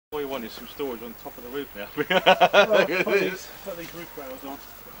All you want is some storage on top of the roof now. Put these roof rails on.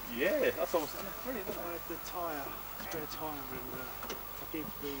 Yeah, that's almost brilliant, isn't I had the spare tyre, and I gave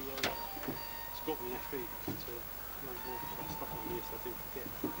the Scotland FE to Lone Wolf. I stuck on this, I didn't forget.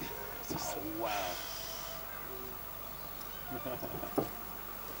 wow.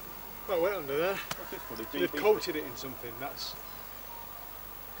 Quite wet under there. What's this for? The They've coated it in something that's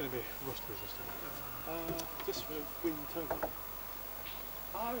going to be rust resistant. Just for wind turbine.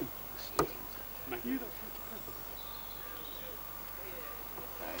 Oh. Make you that fruity purple.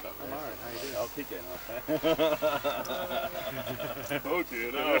 I'll keep getting off there. Oh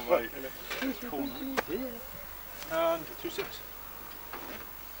dear, no, mate. And 2.6.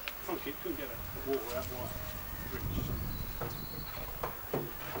 Funky, couldn't get the water out wide.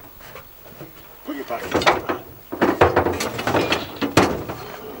 Put your back in.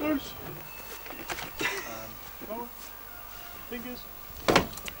 Loose. Fingers.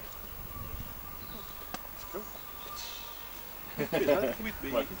 With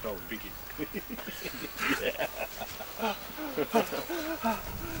me. My control, biggie.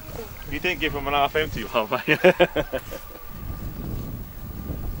 You didn't give him an half empty one, mate.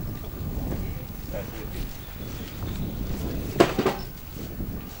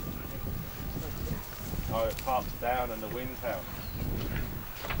 Oh, it parks down and the wind's out.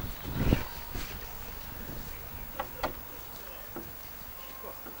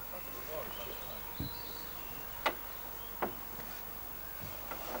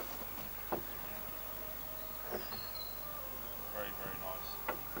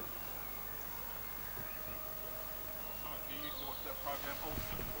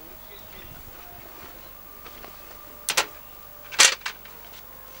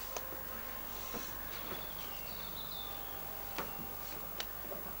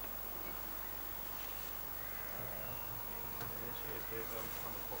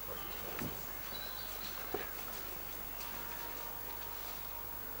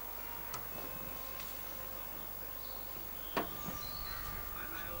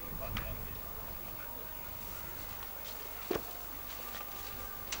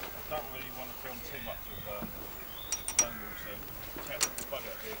 I don't really want to film too much of Lone Wolf's technical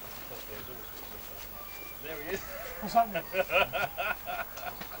bugger here because there's all sorts of there he is. What's happening?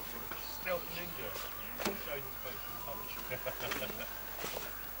 Stealth ninja. Shows his face in public.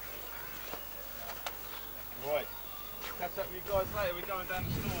 Right. Catch up with you guys later. We're going down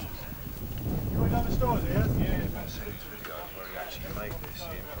the stores. Going down the stores here? Yeah, that's it. Where he actually made this.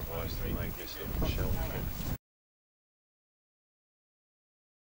 He improvised and made this little shelf.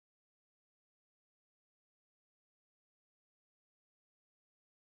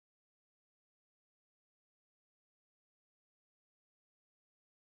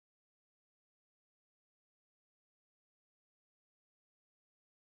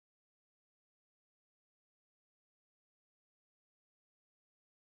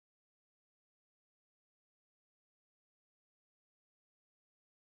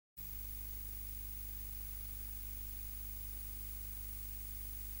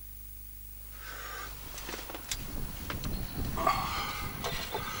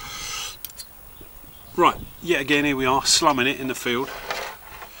 Right, yet again here we are, slumming it in the field.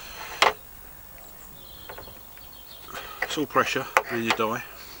 It's all pressure and you die.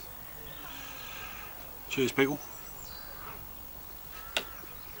 Cheers people.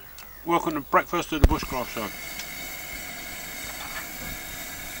 Welcome to breakfast at the Bushcraft Show.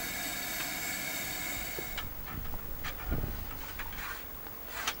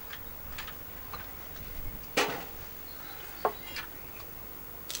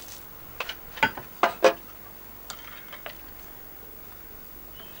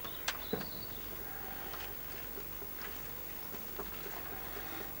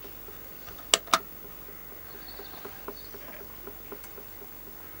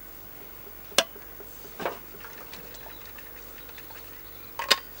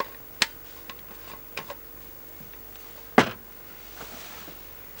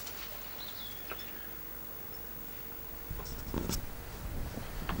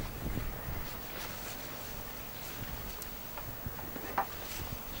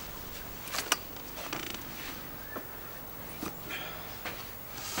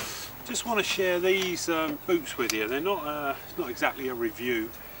 Just want to share these boots with you. They're not it's not exactly a review.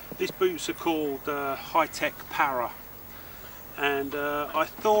 These boots are called Hi-Tech Para, and I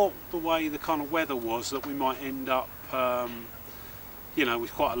thought the way the kind of weather was that we might end up you know,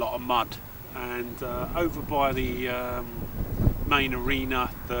 with quite a lot of mud, and over by the main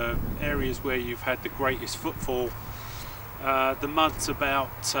arena, the areas where you've had the greatest footfall, the mud's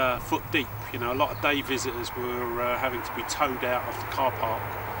about foot deep. You know, a lot of day visitors were having to be towed out of the car park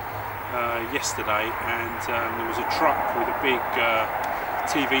yesterday, and there was a truck with a big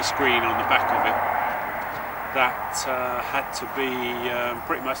TV screen on the back of it that had to be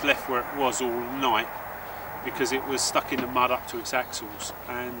pretty much left where it was all night because it was stuck in the mud up to its axles,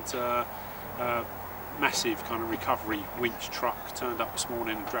 and massive kind of recovery winch truck turned up this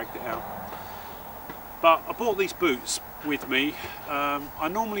morning and dragged it out. But I bought these boots with me. I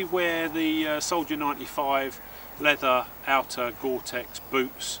normally wear the Soldier 95 leather outer Gore-Tex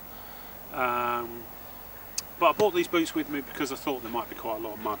boots, but I bought these boots with me because I thought there might be quite a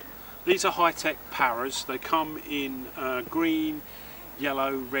lot of mud. These are Hi-Tec Paras. They come in green,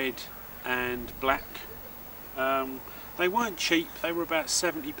 yellow, red and black. They weren't cheap, they were about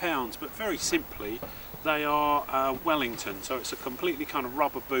 £70, but very simply they are Wellington, so it's a completely kind of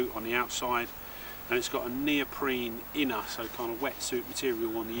rubber boot on the outside, and it's got a neoprene inner, so kind of wetsuit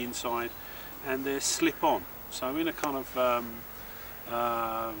material on the inside, and they're slip-on. So in a kind of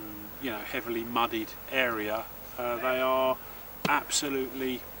you know, heavily muddied area, they are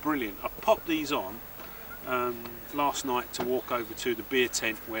absolutely brilliant. I popped these on last night to walk over to the beer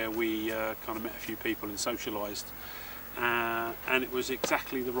tent where we kind of met a few people and socialised, and it was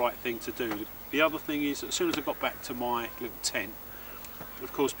exactly the right thing to do. The other thing is, as soon as I got back to my little tent,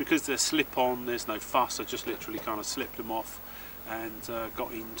 of course, because they're slip-on, there's no fuss. I just literally kind of slipped them off and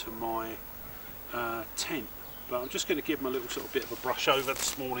got into my tent. But I'm just going to give them a little sort of bit of a brush over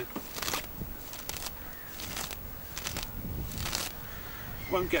this morning.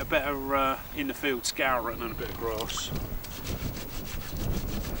 Won't get a better in the field scouring than a bit of grass.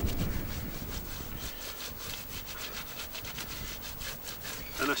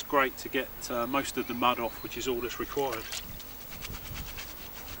 And that's great to get most of the mud off, which is all that's required.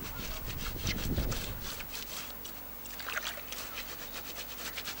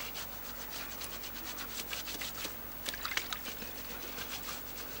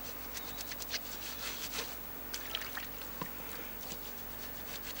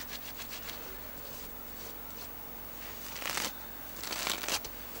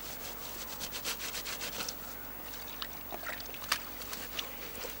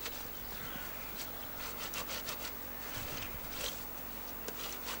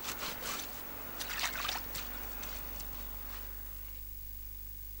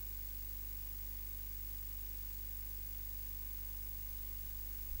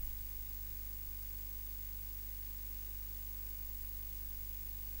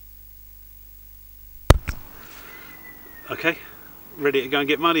 Okay, ready to go and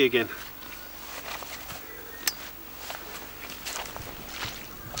get muddy again.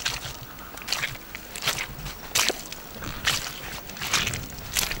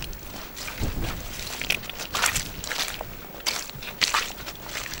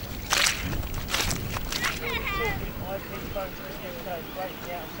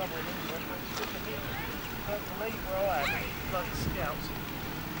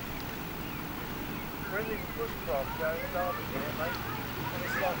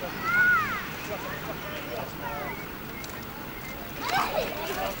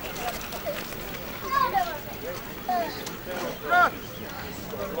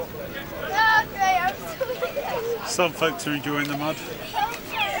 Some folks are enjoying the mud.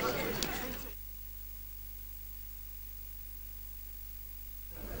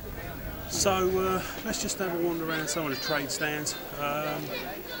 So let's just have a wander around some of the trade stands.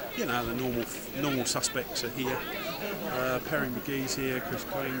 You know, the normal suspects are here. Perry McGee's here, Chris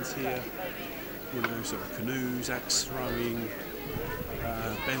Crane's here. You know, sort of canoes, axe throwing.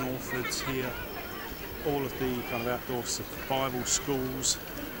 Ben Orford's here. All of the kind of outdoor survival schools.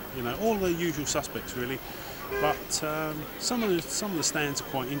 You know, all the usual suspects really. But some of the stands are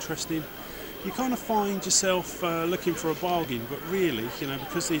quite interesting. You kind of find yourself looking for a bargain, but really, you know,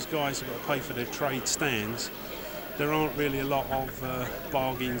 because these guys have got to pay for their trade stands, there aren't really a lot of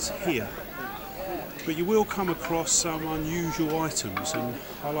bargains here. But you will come across some unusual items, and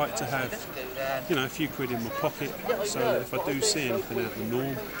I like to have, you know, a few quid in my pocket, so that if I do see anything out of the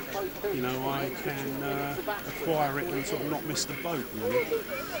norm, you know, I can acquire it and sort of not miss the boat, really.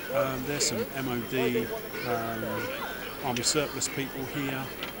 There's some MOD, Army Surplus people here,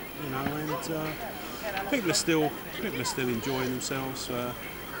 you know, and people are still enjoying themselves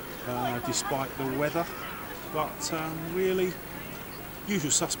despite the weather. But really,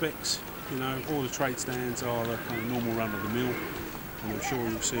 usual suspects. You know, all the trade stands are a kind of normal run of the mill, and I'm sure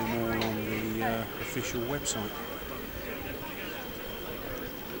you'll see them all on the official website.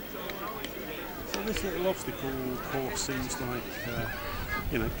 So this little obstacle course seems like,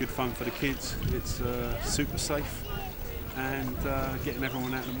 you know, good fun for the kids. It's super safe, and getting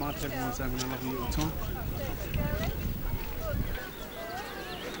everyone out of the mud. Everyone's having a lovely little time.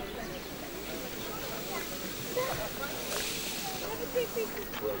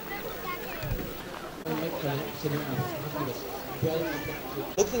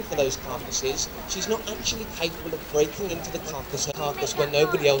 Looking for those carcasses, she's not actually capable of breaking into the carcass where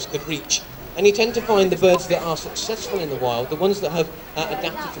nobody else could reach. And you tend to find the birds that are successful in the wild, the ones that have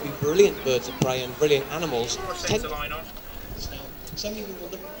adapted to be brilliant birds of prey and brilliant animals, tend to...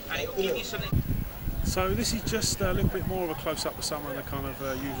 So this is just a little bit more of a close-up of some of the kind of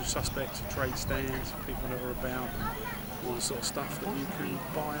usual suspects, trade stands, people that are about, all the sort of stuff that you can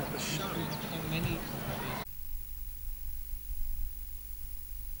buy at the show.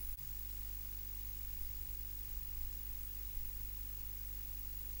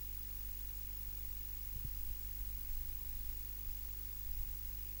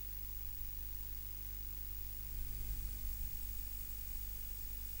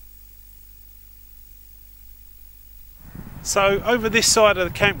 So over this side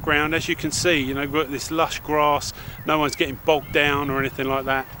of the campground, as you can see, you know, we've got this lush grass, no one's getting bogged down or anything like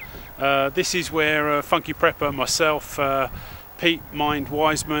that. This is where Funky Prepper, myself, Pete Mind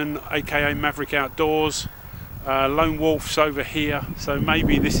Wiseman, aka Maverick Outdoors, Lone Wolf's over here, so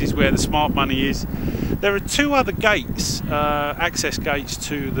maybe this is where the smart money is. There are two other gates, access gates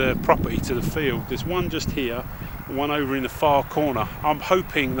to the property, to the field. There's one just here, one over in the far corner. I'm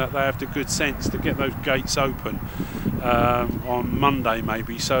hoping that they have the good sense to get those gates open on Monday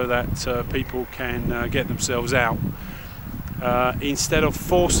maybe, so that people can get themselves out instead of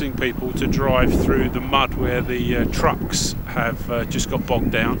forcing people to drive through the mud where the trucks have just got bogged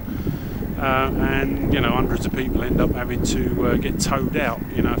down, and you know, hundreds of people end up having to get towed out.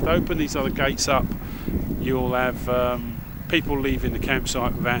 You know, if they open these other gates up, you'll have people leaving the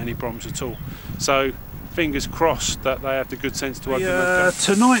campsite without any problems at all. So fingers crossed that they have the good sense to open those gates.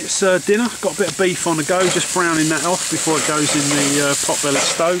 Tonight's dinner, got a bit of beef on the go, just browning that off before it goes in the pot-bellied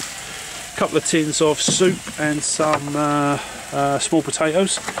stove. A couple of tins of soup and some small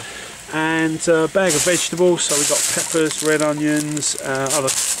potatoes, and a bag of vegetables. So we've got peppers, red onions, other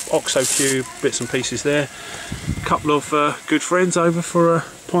OXO cube bits and pieces there. A couple of good friends over for a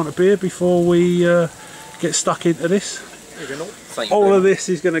pint of beer before we get stuck into this. All of this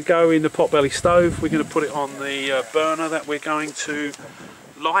is going to go in the potbelly stove. We're going to put it on the burner that we're going to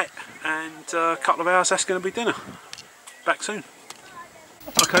light, and a couple of hours that's going to be dinner. Back soon.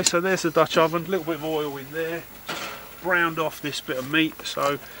 Okay, so there's the Dutch oven, a little bit of oil in there, just browned off this bit of meat,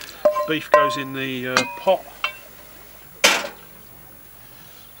 so beef goes in the pot.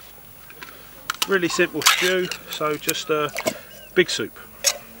 Really simple stew, so just a big soup.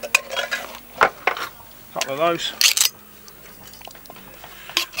 A couple of those.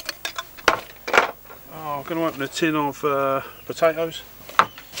 I'm going to open a tin of potatoes.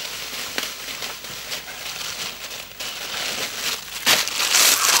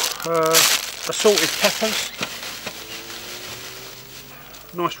 Assorted peppers,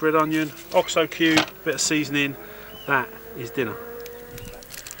 nice red onion, OXO cube, bit of seasoning. That is dinner.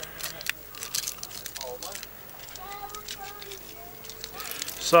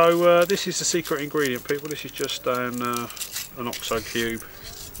 So this is the secret ingredient, people. This is just an OXO cube.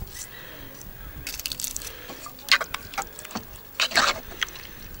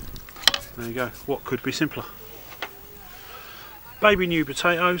 There you go, what could be simpler? Baby new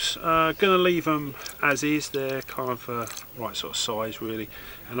potatoes, gonna leave them as is, they're kind of right sort of size really,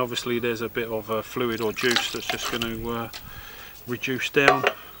 and obviously there's a bit of fluid or juice that's just going to reduce down.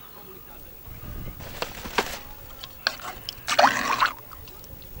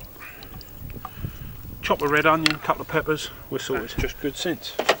 Chop a red onion, couple of peppers, we're sorted. That's just good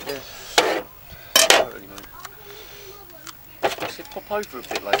sense. Yeah, totally, mate. I said pop over a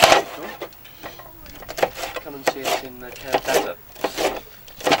bit later, if you want. Come and see us in Camp Desert.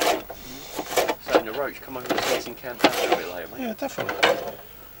 So in your roach, come over and see us in Camp Desert a bit later, mate. Yeah, definitely.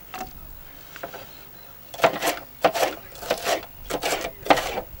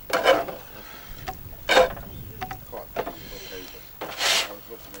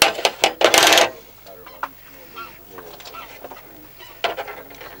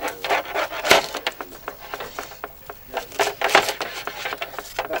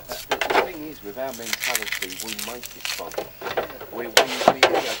 With our mentality, we make it fun. We put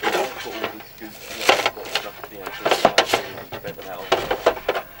all this good stuff, you know, better out.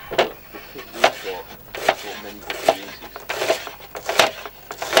 But the kit we've got is what many people uses.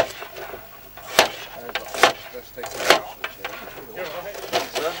 Let's take it out.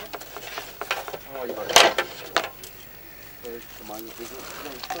 Sir? How are you, buddy?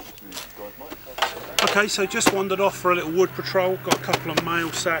 Okay, so just wandered off for a little wood patrol, got a couple of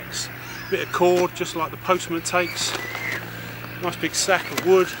mail sacks, bit of cord just like the postman takes, nice big sack of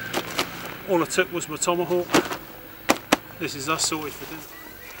wood. All I took was my tomahawk, This is us sorted for dinner.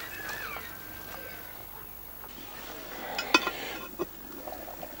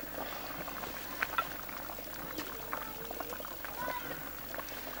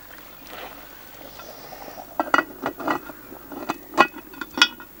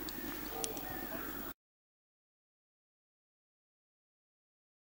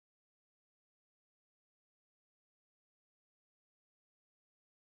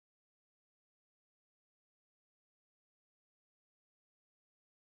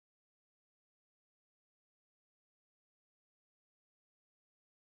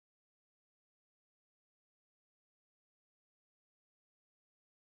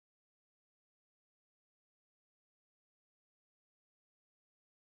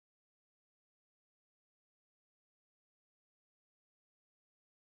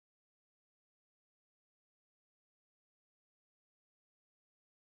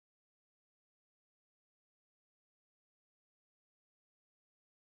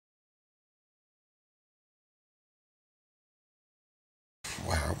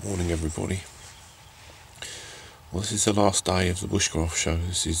 Wow, morning everybody. Well, this is the last day of the Bushcraft show.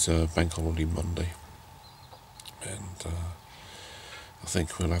 This is Bank Holiday Monday, and I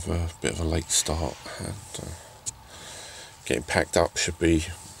think we'll have a bit of a late start, and getting packed up should be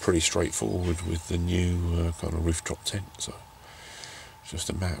pretty straightforward with the new kind of rooftop tent, so it's just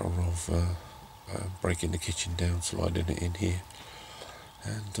a matter of breaking the kitchen down, sliding it in here,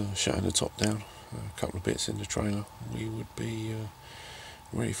 and shutting the top down, a couple of bits in the trailer, we would be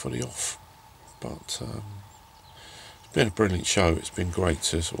ready for the off. But it's been a brilliant show. It's been great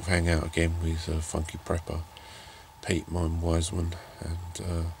to sort of hang out again with Funky Prepper, Pete Mime Wiseman,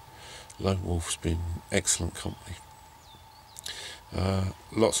 and Lone Wolf's been excellent company.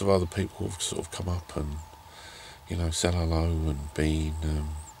 Lots of other people have sort of come up and, you know, said hello and been,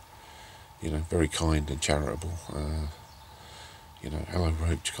 you know, very kind and charitable. You know, hello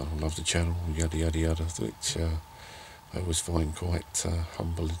Roach, kind of love the channel, yada yada yada, which I always find quite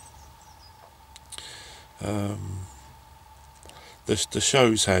humbling. The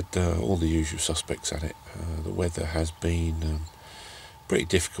show's had all the usual suspects at it. The weather has been pretty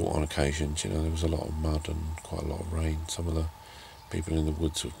difficult on occasions. You know, there was a lot of mud and quite a lot of rain. Some of the people in the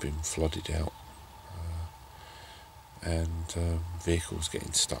woods have been flooded out, and vehicles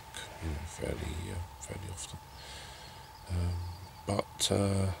getting stuck, you know, fairly often. But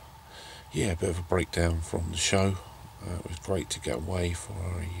yeah, a bit of a breakdown from the show. It was great to get away for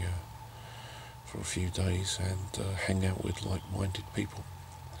a few days and hang out with like-minded people.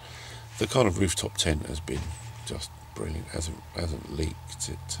 The kind of rooftop tent has been just brilliant. Hasn't leaked.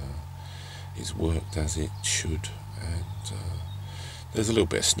 It's worked as it should, and there's a little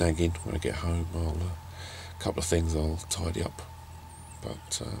bit of snagging when I get home. A couple of things I'll tidy up,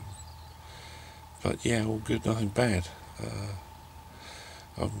 but yeah, all good, nothing bad.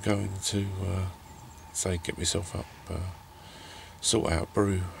 I'm going to get myself up, sort out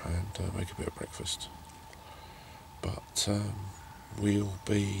brew, and make a bit of breakfast. But we'll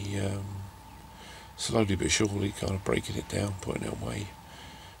be slowly but surely kind of breaking it down, putting it away,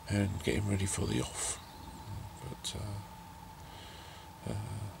 and getting ready for the off. But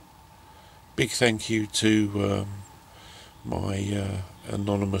big thank you to my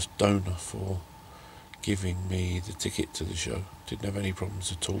anonymous donor for giving me the ticket to the show. Didn't have any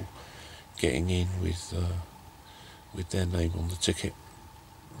problems at all getting in with their name on the ticket,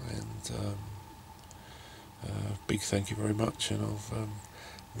 and big thank you very much, and I've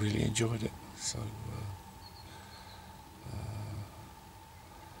really enjoyed it. So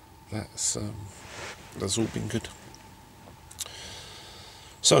that's all been good.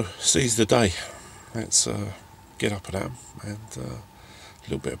 So seize the day. Let's get up and at 'em, and a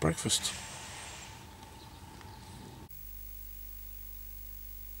little bit of breakfast.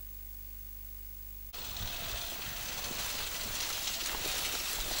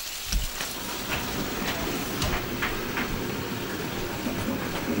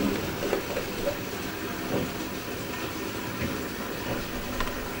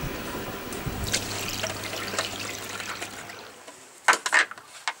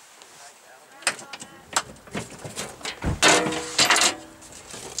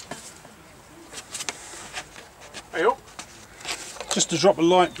 Just a drop of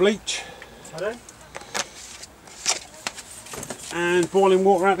light bleach. Hello? And boiling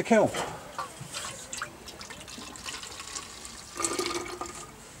water out the kettle.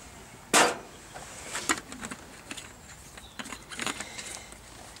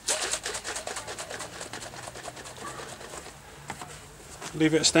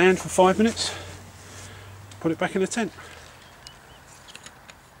 Leave it stand for 5 minutes. Put it back in the tent.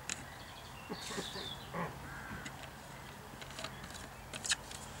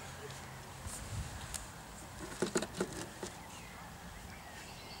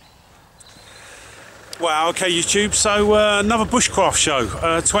 Wow, okay YouTube, so another bushcraft show,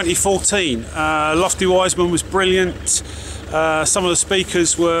 2014. Lofty Wiseman was brilliant, some of the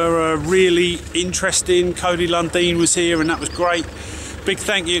speakers were really interesting. Cody Lundeen was here and that was great. Big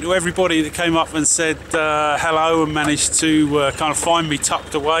thank you to everybody that came up and said hello and managed to kind of find me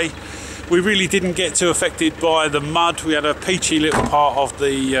tucked away. We really didn't get too affected by the mud. We had a peachy little part of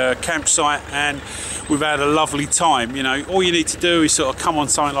the campsite and we've had a lovely time. You know, all you need to do is sort of come on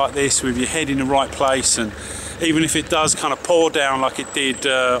something like this with your head in the right place, and even if it does kind of pour down like it did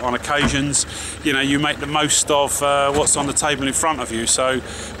on occasions, you know, you make the most of what's on the table in front of you. So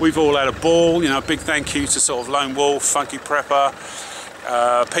we've all had a ball. You know, big thank you to sort of Lone Wolf, Funky Prepper,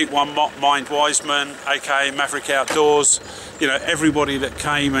 Pete One Mind Wiseman, aka Maverick Outdoors. You know, everybody that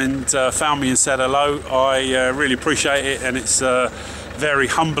came and found me and said hello. I really appreciate it, and it's very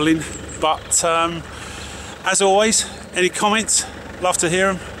humbling. But as always, any comments? Love to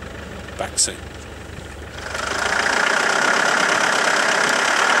hear them. Back soon.